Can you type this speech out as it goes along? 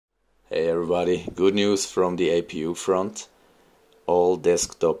Hey everybody, good news from the APU front. All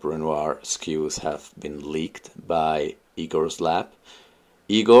desktop Renoir SKUs have been leaked by Igor's lab.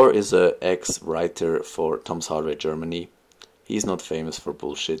 Igor is an ex-writer for Tom's Hardware Germany. He's not famous for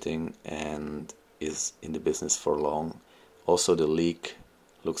bullshitting and is in the business for long. Also the leak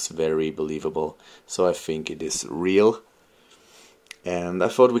looks very believable, so I think it is real. And I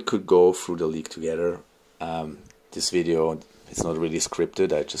thought we could go through the leak together. This video, it's not really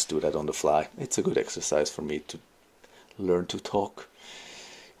scripted, I just do that on the fly. It's a good exercise for me to learn to talk.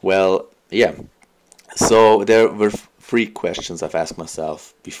 Well, yeah, so there were three questions I've asked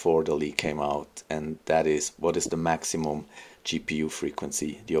myself before the leak came out, and that is, what is the maximum GPU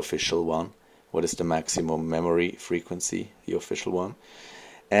frequency, the official one? What is the maximum memory frequency, the official one?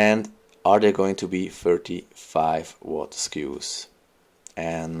 And are there going to be 35 watt SKUs?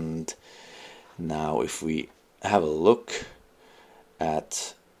 And now if we have a look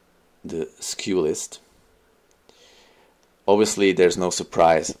at the SKU list, obviously there's no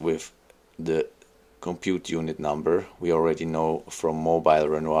surprise with the compute unit number. We already know from Mobile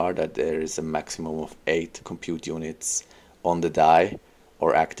Renoir that there is a maximum of 8 compute units on the die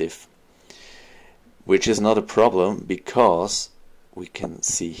or active, which is not a problem because we can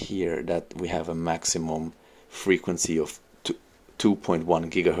see here that we have a maximum frequency of 2.1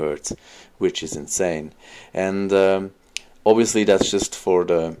 gigahertz, which is insane. And obviously that's just for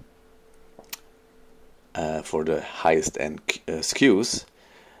the highest end SKUs,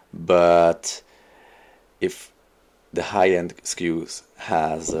 but if the high-end SKUs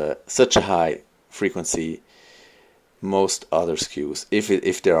has such a high frequency, most other SKUs,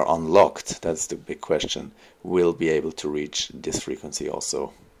 if they are unlocked, that's the big question, will be able to reach this frequency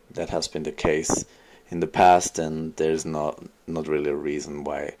also. That has been the case in the past, and there's not really a reason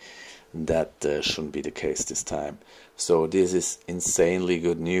why that shouldn't be the case this time. So this is insanely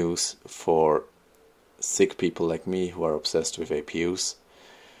good news for sick people like me who are obsessed with APUs,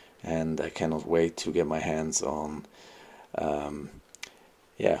 and I cannot wait to get my hands on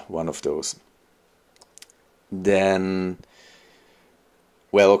one of those. Then,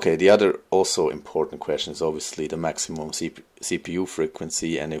 well, okay, the other also important question is obviously the maximum CPU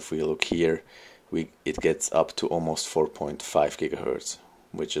frequency, and if we look here, it gets up to almost 4.5 gigahertz,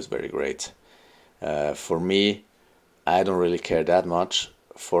 which is very great. For me, I don't really care that much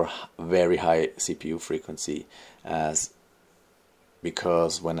for very high CPU frequency,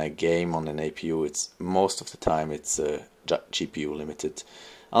 because when I game on an APU, it's most of the time it's GPU limited,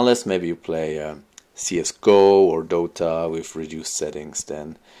 unless maybe you play CSGO or Dota with reduced settings,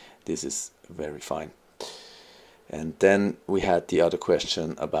 then this is very fine. And then we had the other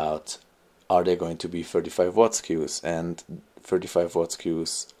question about, are there going to be 35 watt SKUs? And 35 watt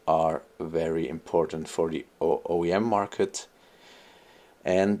SKUs are very important for the OEM market,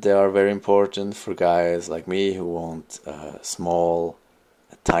 and they are very important for guys like me who want a small,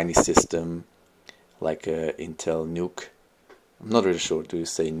 tiny system like a Intel NUC. I'm not really sure, do you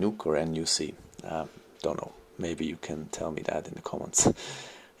say NUC or NUC? Don't know, maybe you can tell me that in the comments.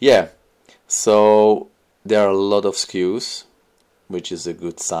 Yeah, so there are a lot of SKUs, which is a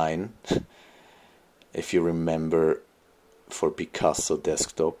good sign. If you remember, for Picasso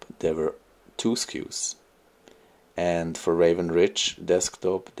desktop there were 2 SKUs, and for Raven Ridge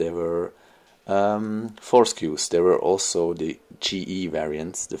desktop there were 4 SKUs. There were also the GE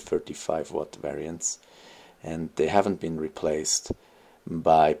variants, the 35 watt variants, and they haven't been replaced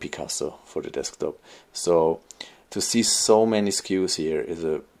by Picasso for the desktop. So to see so many SKUs here is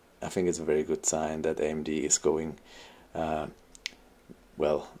I think it's a very good sign that AMD is going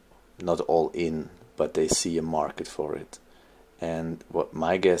well, not all in, but they see a market for it. And what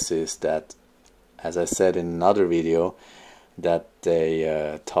my guess is that, as I said in another video, that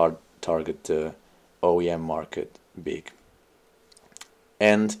they target the OEM market big.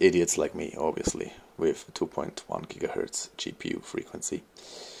 And idiots like me, obviously, with 2.1 gigahertz GPU frequency.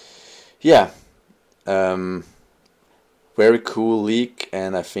 Yeah, very cool leak,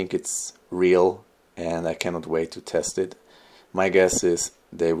 and I think it's real, and I cannot wait to test it. My guess is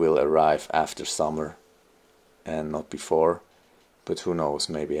they will arrive after summer and not before, but who knows,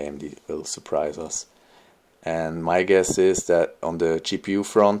 maybe AMD will surprise us. And my guess is that on the GPU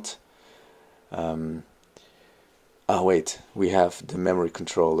front, we have the memory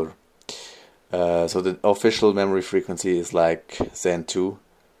controller. So the official memory frequency is like Zen 2,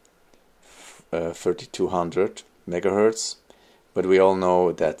 3200 megahertz, but we all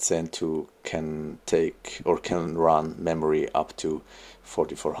know that Zen 2 can take or can run memory up to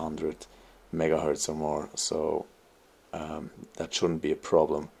 4400 megahertz or more, so that shouldn't be a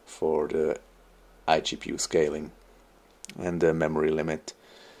problem for the iGPU scaling and the memory limit.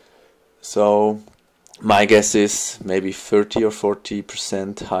 So my guess is maybe 30 or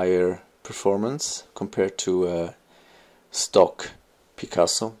 40% higher performance compared to stock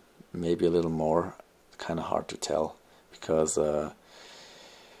Picasso, maybe a little more. Kind of hard to tell because I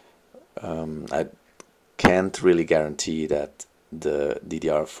can't really guarantee that the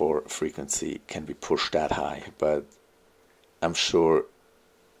DDR4 frequency can be pushed that high, but I'm sure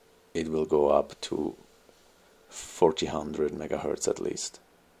it will go up to 4000 megahertz at least.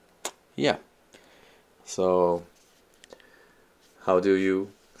 Yeah. So how do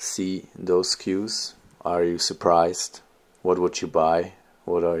you see those SKUs? Are you surprised? What would you buy?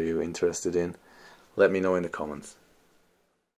 What are you interested in? Let me know in the comments.